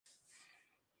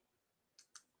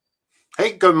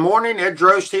Hey, good morning. Ed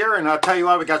Drost here, and I'll tell you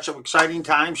what, we got some exciting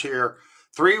times here.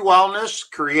 Three Wellness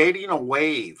creating a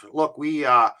wave. Look, we've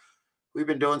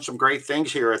been doing some great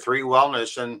things here at Three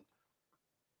Wellness, and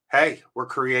hey, we're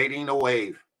creating a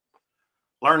wave.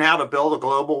 Learn how to build a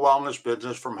global wellness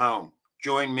business from home.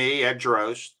 Join me, Ed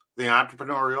Drost, the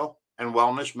entrepreneurial and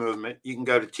wellness movement. You can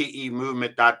go to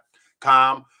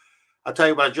temovement.com. I'll tell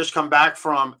you what, I just come back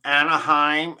from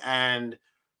Anaheim and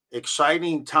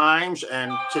exciting times.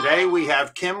 And today we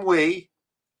have Kim Wee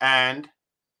and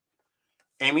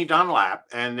Amy Dunlap,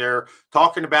 and they're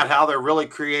talking about how they're really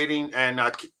creating. And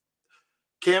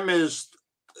Kim is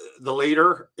the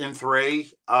leader in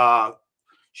three.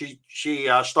 She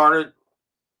started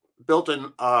built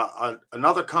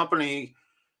another company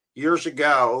years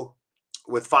ago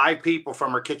with five people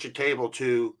from her kitchen table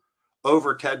to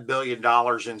over $10 billion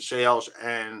in sales,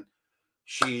 and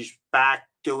she's back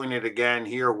doing it again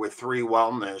here with Three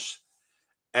Wellness.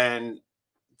 And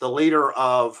the leader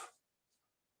of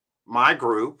my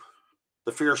group,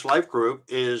 the Fierce Life Group,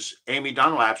 is Amy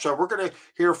Dunlap. So we're going to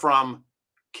hear from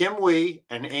Kim Wee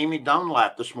and Amy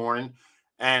Dunlap this morning,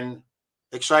 and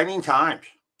exciting times.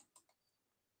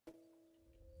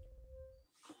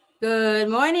 Good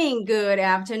morning, good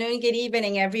afternoon, good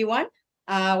evening, everyone.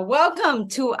 Welcome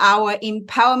to our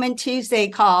Empowerment Tuesday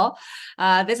call.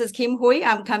 This is Kim Hui.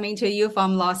 I'm coming to you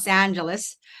from Los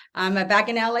Angeles. I'm back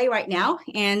in LA right now,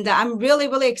 and I'm really,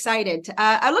 really excited.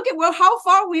 I look at how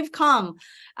far we've come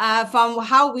from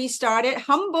how we started,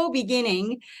 humble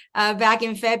beginning back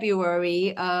in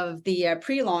February of the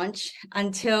pre-launch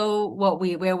until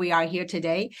where we are here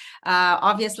today.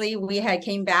 Obviously, we had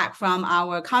came back from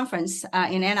our conference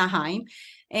in Anaheim.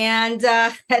 And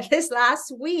this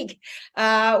last week,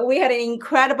 we had an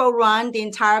incredible run. The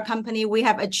entire company, we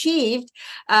have achieved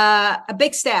a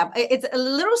big step. It's a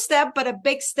little step, but a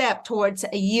big step towards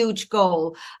a huge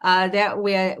goal that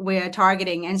we're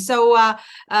targeting. And so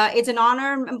it's an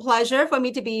honor and pleasure for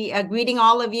me to be greeting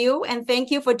all of you. And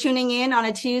thank you for tuning in on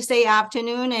a Tuesday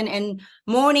afternoon and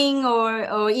morning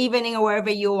or evening or wherever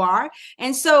you are.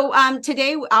 And so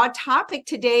today, our topic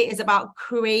today is about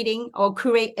create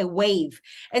a wave.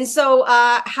 And so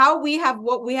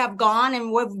what we have gone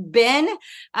and we've been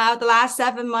the last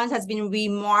 7 months has been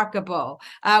remarkable.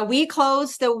 We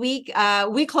closed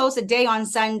the day on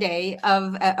Sunday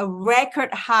of a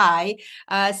record high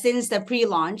since the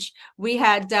pre-launch. We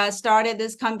had started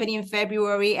this company in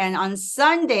February, and on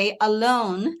Sunday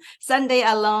alone,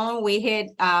 we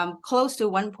hit close to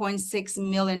 $1.6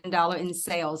 million in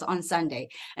sales on Sunday.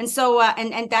 And so,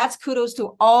 and that's kudos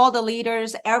to all the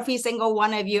leaders, every single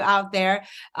one of you out there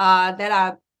that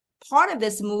are part of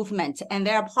this movement, and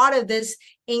they're part of this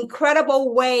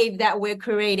incredible wave that we're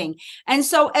creating. And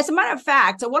so, as a matter of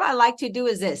fact, what I like to do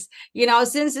is this,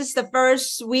 since it's the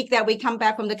first week that we come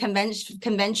back from the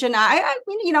convention,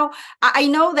 I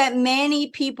know that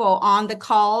many people on the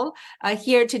call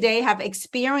here today have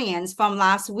experienced from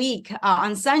last week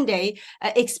on Sunday,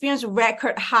 experienced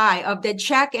record high of the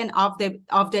check and of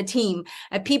the team.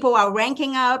 People are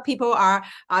ranking up, people are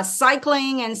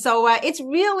cycling. And so it's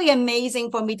really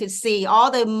amazing for me to see all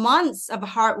the months of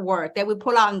hard work that we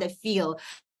put out in the field.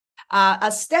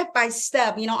 A step by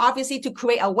step, obviously to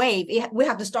create a wave, we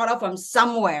have to start off from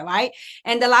somewhere, right?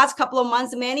 And the last couple of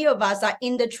months, many of us are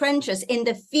in the trenches, in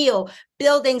the field,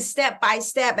 building step by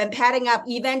step and padding up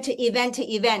event to event to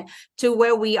event to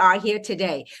where we are here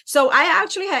today. So I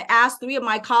actually had asked three of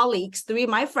my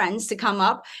friends to come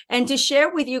up and to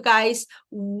share with you guys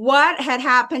what had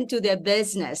happened to their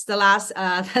business the last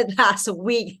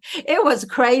week. It was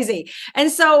crazy.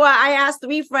 And so I asked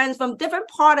three friends from different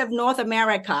part of North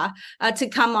America to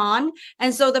come on.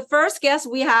 And so the first guest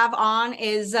we have on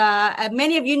is,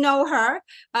 many of you know her.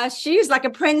 She's like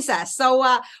a princess.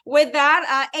 So with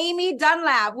that, Amy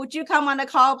Dunlap, would you come on the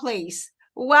call, please?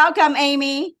 Welcome,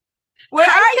 Amy. Where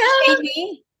are you,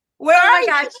 Amy? Where are you?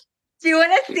 Gosh. Do you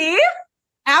want to see?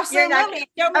 Absolutely.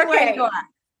 Okay.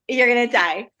 You're going to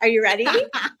die. Are you ready?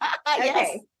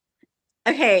 Yes.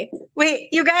 Okay. Wait,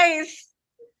 you guys.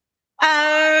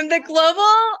 The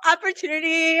Global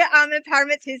Opportunity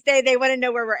Empowerment Tuesday, they want to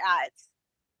know where we're at.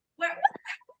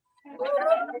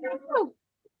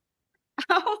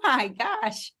 Oh my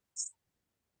gosh.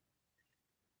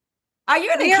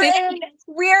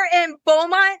 We're in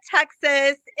Beaumont,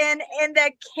 Texas, in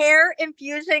the Care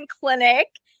Infusion Clinic,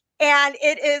 and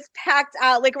it is packed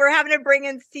out. Like, we're having to bring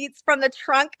in seats from the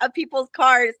trunk of people's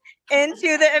cars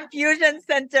into the infusion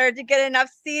center to get enough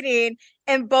seating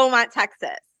in Beaumont,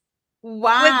 Texas.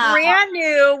 Wow.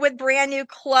 With brand new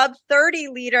Club 30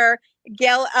 leader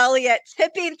Gail Elliott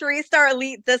tipping 3-star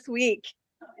elite this week.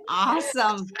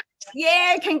 Awesome.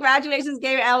 Yeah, congratulations,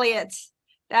 Gary Elliott.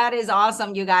 That is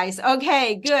awesome, you guys.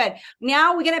 Okay, good.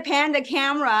 Now we're going to pan the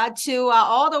camera to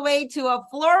all the way to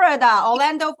Florida,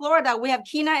 Orlando, Florida. We have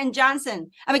Kina and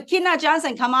Johnson. Kina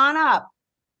Johnson, come on up.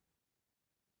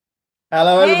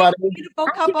 Hello, Hey, everybody. beautiful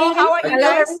couple. How are you Hello,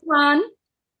 guys? everyone.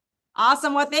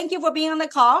 Awesome. Well, thank you for being on the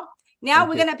call. Now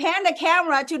we're going to pan the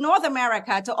camera to North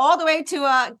America, to all the way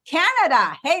to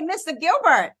Canada. Hey, Mr.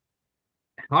 Gilbert.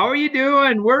 How are you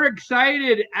doing? We're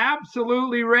excited,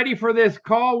 absolutely ready for this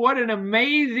call. What an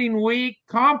amazing week.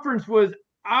 Conference was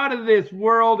out of this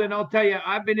world. And I'll tell you,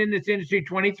 I've been in this industry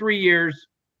 23 years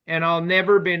and I'll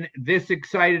never been this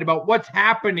excited about what's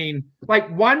happening. Like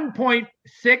 1.6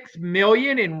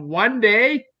 million in one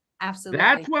day. Absolutely.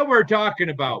 That's what we're talking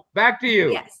about. Back to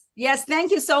you. Yes. Yes,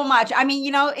 thank you so much. I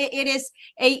mean,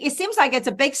 it seems like it's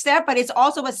a big step, but it's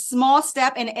also a small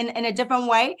step in a different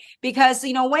way, because,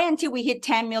 wait until we hit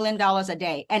 $10 million a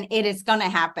day, and it is going to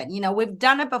happen. We've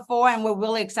done it before and we're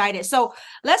really excited. So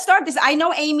let's start this. I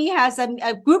know Amy has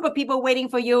a group of people waiting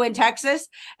for you in Texas.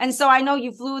 And so I know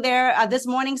you flew there this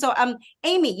morning. So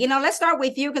Amy, let's start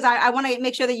with you, because I want to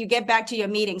make sure that you get back to your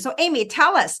meeting. So Amy,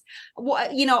 tell us,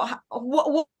 what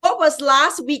was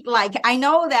last week like? I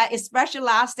know that especially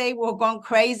last day, we were going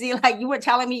crazy. Like you were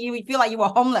telling me, you feel like you were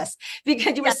homeless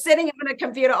because you were sitting in front of a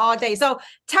computer all day. So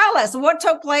tell us what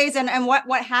took place and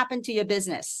what happened to your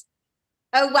business.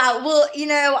 Oh, wow. Well,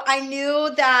 I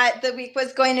knew that the week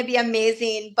was going to be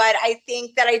amazing, but I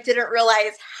think that I didn't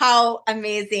realize how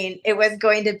amazing it was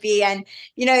going to be. And,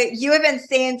 you have been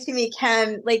saying to me,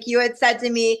 Kim, like you had said to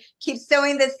me, keep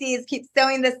sowing the seeds, keep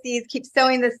sowing the seeds, keep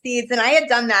sowing the seeds. And I had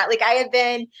done that. Like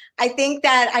I think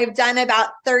that I've done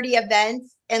about 30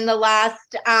 events in the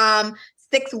last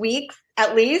 6 weeks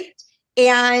at least.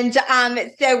 And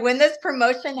so when this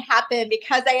promotion happened,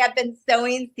 because I had been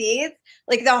sowing seeds,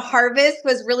 like the harvest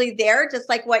was really there, just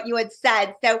like what you had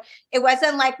said. So it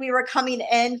wasn't like we were coming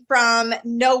in from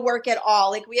no work at all.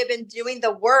 Like we had been doing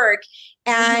the work,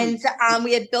 and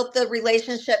we had built the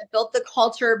relationship, built the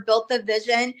culture, built the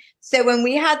vision. So when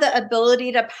we had the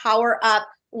ability to power up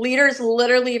leaders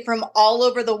literally from all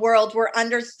over the world, were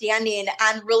understanding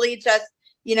and really just,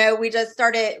 we just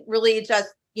started really just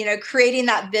creating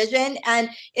that vision, and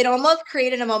it almost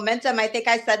created a momentum. I think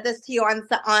I said this to you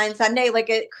on Sunday, like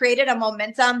it created a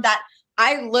momentum that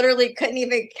I literally couldn't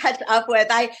even catch up with.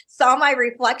 I saw my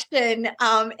reflection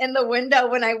in the window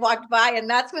when I walked by, and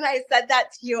that's when I said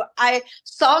that to you. I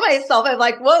saw myself, I'm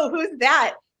like, whoa, who's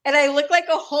that? And I look like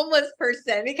a homeless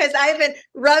person because I've been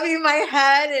rubbing my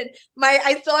head and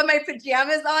I still have my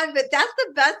pajamas on, but that's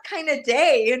the best kind of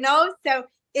day, So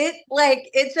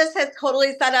it just has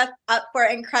totally set us up for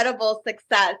incredible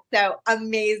success. So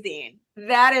amazing.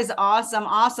 That is awesome.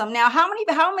 Awesome. Now, how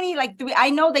many, like I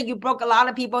know that you broke a lot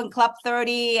of people in Club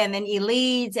 30 and then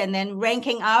elites and then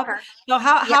ranking up. Sure. So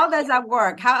how does that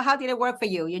work? How did it work for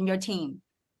you and your team?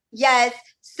 Yes.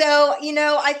 So,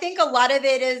 I think a lot of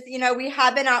it is, we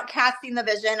have been outcasting the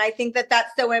vision. I think that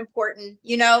that's so important,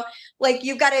 like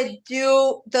you've got to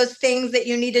do those things that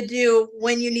you need to do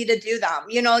when you need to do them.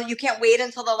 You can't wait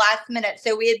until the last minute.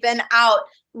 So we had been out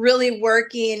really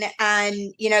working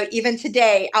and, even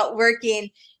today out working.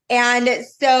 And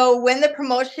so when the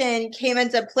promotion came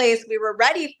into place, we were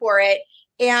ready for it.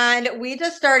 And we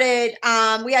just started,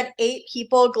 we had 8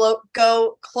 people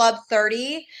go Club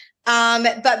 30.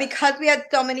 But because we had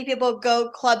so many people go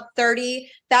Club 30,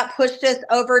 that pushed us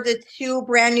over to 2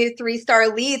 brand new 3-star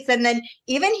leads. And then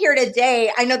even here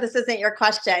today, I know this isn't your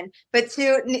question, but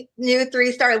 2 new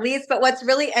 3-star leads. But what's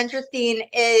really interesting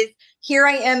is here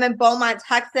I am in Beaumont,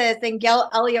 Texas, and Gail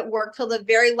Elliott worked till the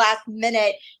very last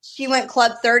minute. She went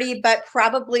Club 30, but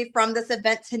probably from this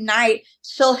event tonight,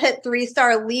 she'll hit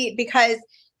 3-star lead, because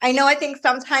I think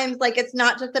sometimes like it's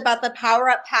not just about the power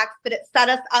up packs, but it set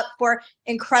us up for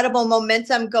incredible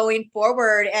momentum going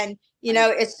forward. And,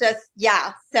 it's just,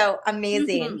 so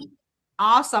amazing.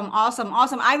 Awesome.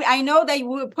 I know that you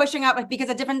were pushing up because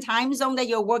a different time zone that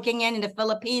you're working in the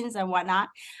Philippines and whatnot.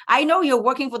 I know you're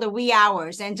working for the wee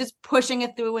hours and just pushing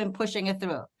it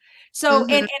through. So,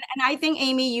 and I think,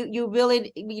 Amy, you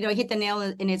really, hit the nail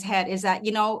in its head, is that,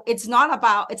 it's not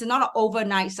an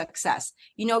overnight success.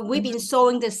 We've been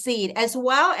sowing the seed, as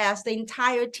well as the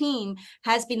entire team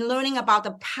has been learning about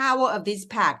the power of this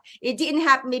pack. It didn't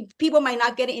happen. People might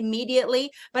not get it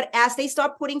immediately, but as they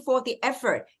start putting forth the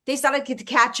effort, they started to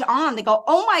catch on. They go,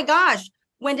 oh my gosh,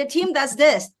 when the team does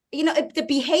this, the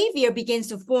behavior begins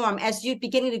to form as you're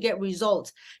beginning to get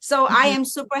results. So I am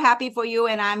super happy for you,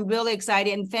 and I'm really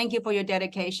excited, and thank you for your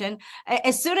dedication.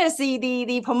 As soon as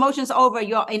the promotion's over,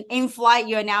 you're in flight,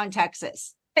 you're now in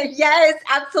Texas. Yes,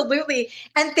 absolutely.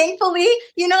 And thankfully,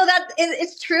 that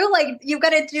it's true. Like you've got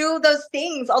to do those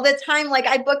things all the time. Like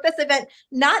I booked this event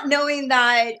not knowing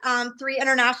that 3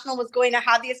 International was going to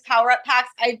have these power up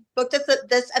packs. I booked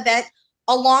this event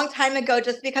a long time ago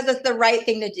just because it's the right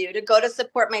thing to do, to go to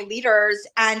support my leaders.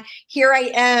 And here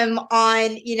I am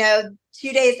on,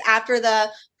 2 days after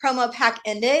the promo pack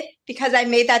ended because I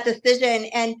made that decision.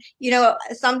 And,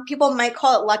 some people might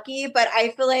call it lucky, but I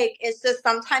feel like it's just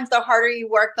sometimes the harder you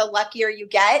work, the luckier you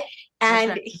get. And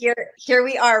right. here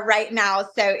we are right now.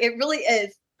 So it really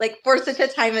is like for such a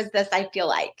time as this, I feel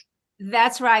like.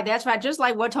 That's right. That's right. Just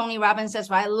like what Tony Robbins says,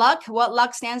 right? Luck, what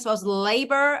luck stands for is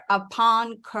labor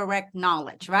upon correct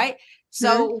knowledge, right?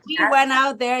 So we went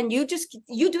out there and you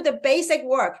do the basic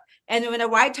work. And when the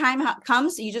right time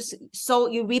comes, you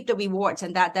reap the rewards,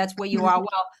 and that's where you are.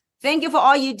 Well, thank you for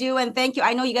all you do. And thank you.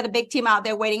 I know you got a big team out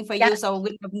there waiting for you. So we're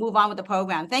going to move on with the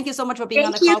program. Thank you so much for being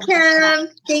on the call. Thank you, Kim.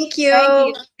 Thank you.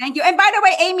 Thank you. Thank you. And by the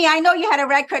way, Amy, I know you had a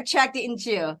record check, didn't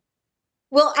you?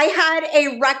 Well, I had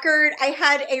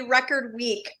a record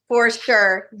week for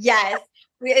sure. Yes.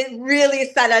 It really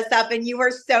set us up, and you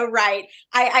were so right.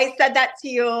 I said that to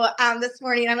you this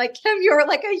morning. I'm like, Kim, you're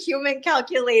like a human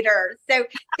calculator. So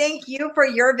thank you for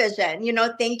your vision.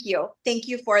 Thank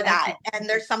you for that. And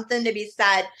there's something to be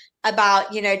said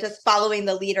about just following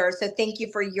the leader. So thank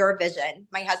you for your vision.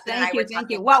 My husband and I were Thank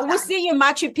talking you. Well, about we'll that. see you in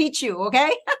Machu Picchu.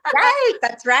 Okay. Right.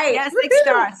 That's right. Yes, Woo-hoo.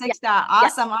 6 star.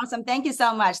 Awesome. Thank you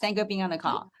so much. Thank you for being on the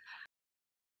call.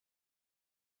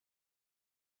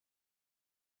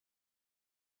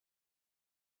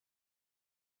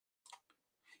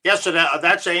 Yes, so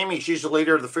that's Amy. She's the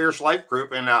leader of the Fierce Life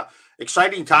Group, and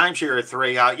exciting times here at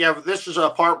 3. This is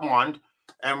part 1,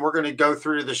 and we're going to go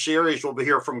through the series. We'll be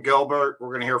here from Gilbert. We're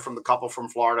going to hear from the couple from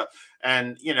Florida,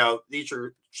 and these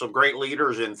are some great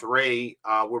leaders in 3.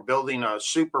 We're building a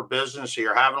super business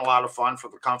here, having a lot of fun for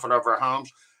the comfort of our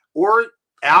homes or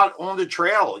out on the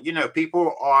trail.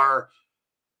 People are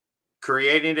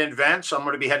creating events. I'm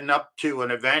going to be heading up to an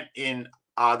event in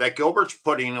that Gilbert's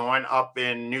putting on up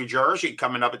in New Jersey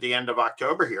coming up at the end of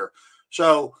October here.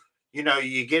 So,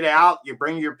 you get out, you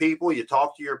bring your people, you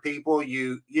talk to your people,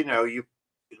 you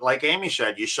like Amy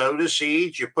said, you sow the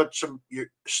seeds, you put your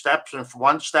steps in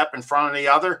one step in front of the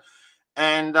other,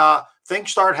 and things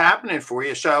start happening for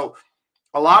you. So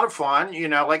a lot of fun,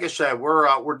 like I said,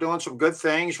 we're doing some good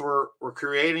things. We're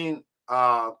creating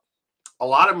a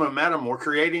lot of momentum. We're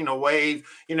creating a wave.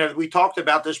 We talked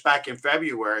about this back in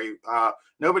February.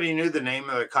 Nobody knew the name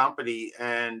of the company.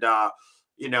 And,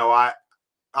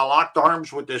 I locked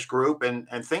arms with this group, and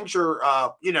things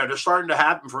are, they're starting to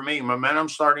happen for me.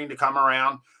 Momentum's starting to come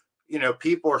around.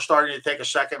 People are starting to take a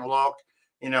second look.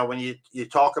 When you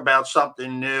talk about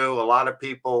something new, a lot of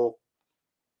people,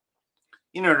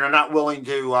 they're not willing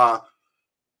to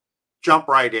jump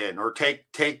right in or take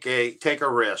a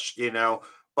risk,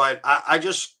 But I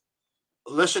just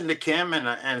listened to Kim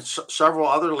and several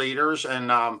other leaders,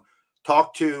 and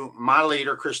talked to my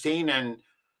leader, Christine. And,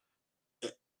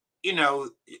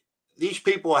 these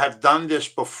people have done this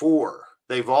before.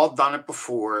 They've all done it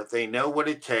before. They know what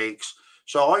it takes.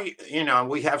 So,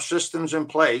 we have systems in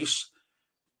place,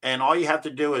 and all you have to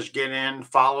do is get in,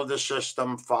 follow the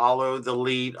system, follow the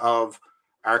lead of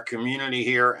our community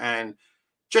here, and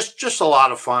just a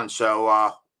lot of fun.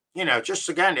 So, just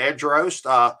again, Edge Roast,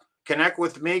 connect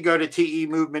with me, go to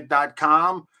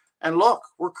temovement.com, and look,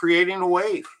 we're creating a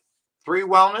wave. 3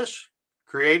 Wellness,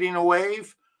 creating a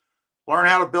wave. Learn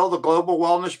how to build a global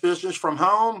wellness business from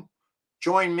home.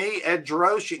 Join me, Edge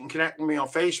Roast. You can connect with me on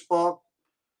Facebook,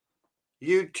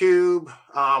 YouTube,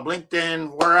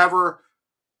 LinkedIn, wherever.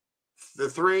 The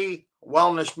 3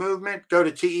 Wellness Movement. Go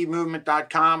to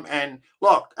temovement.com. And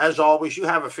look, as always, you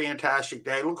have a fantastic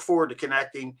day. Look forward to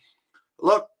connecting.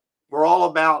 Look, we're all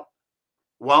about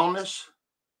wellness,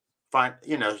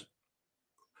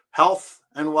 health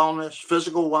and wellness,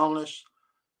 physical wellness,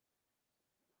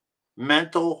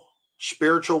 mental,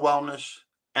 spiritual wellness,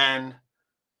 and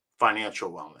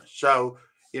financial wellness. So,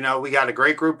 we got a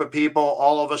great group of people.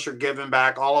 All of us are giving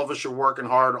back. All of us are working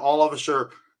hard. All of us are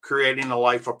creating a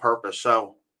life of purpose.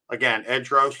 So again,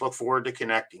 Edge Roast, look forward to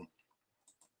connecting.